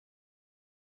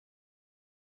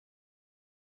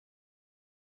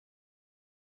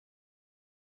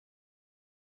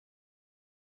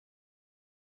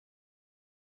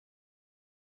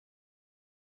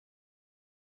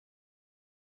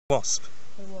Wasp.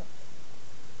 A what?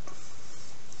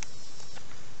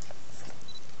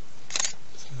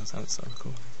 That's how it's so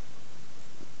cool.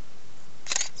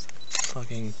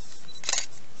 Plugging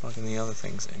the other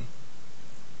things in.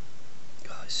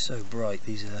 God, it's so bright.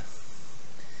 These are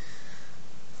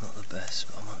not the best,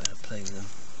 but I might be able to play with them.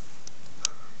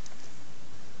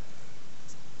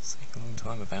 It's taking a long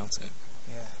time about it.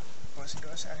 Yeah. Well,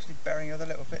 it's actually burying other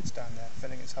little bits down there,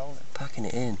 filling its hole in. Packing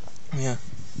it in. Yeah.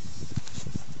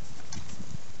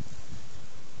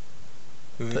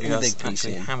 Putting a big piece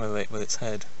actually in. Hammer it with its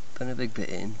head. Putting a big bit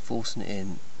in, forcing it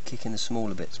in, kicking the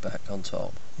smaller bits back on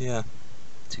top. Yeah.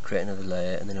 To create another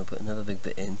layer, and then I'll put another big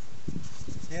bit in.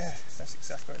 Yeah, that's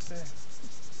exactly what it's doing.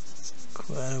 It's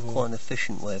incredible. Quite an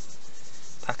efficient way of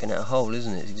packing out a hole,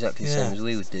 isn't it? It's exactly the same as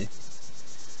we would do.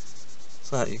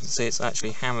 So that you can see it's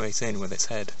actually hammer it in with its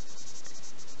head.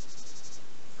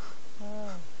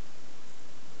 Oh.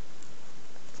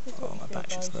 Oh, my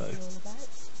batch is low.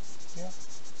 Yeah.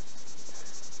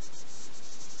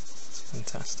 It's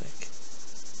fantastic.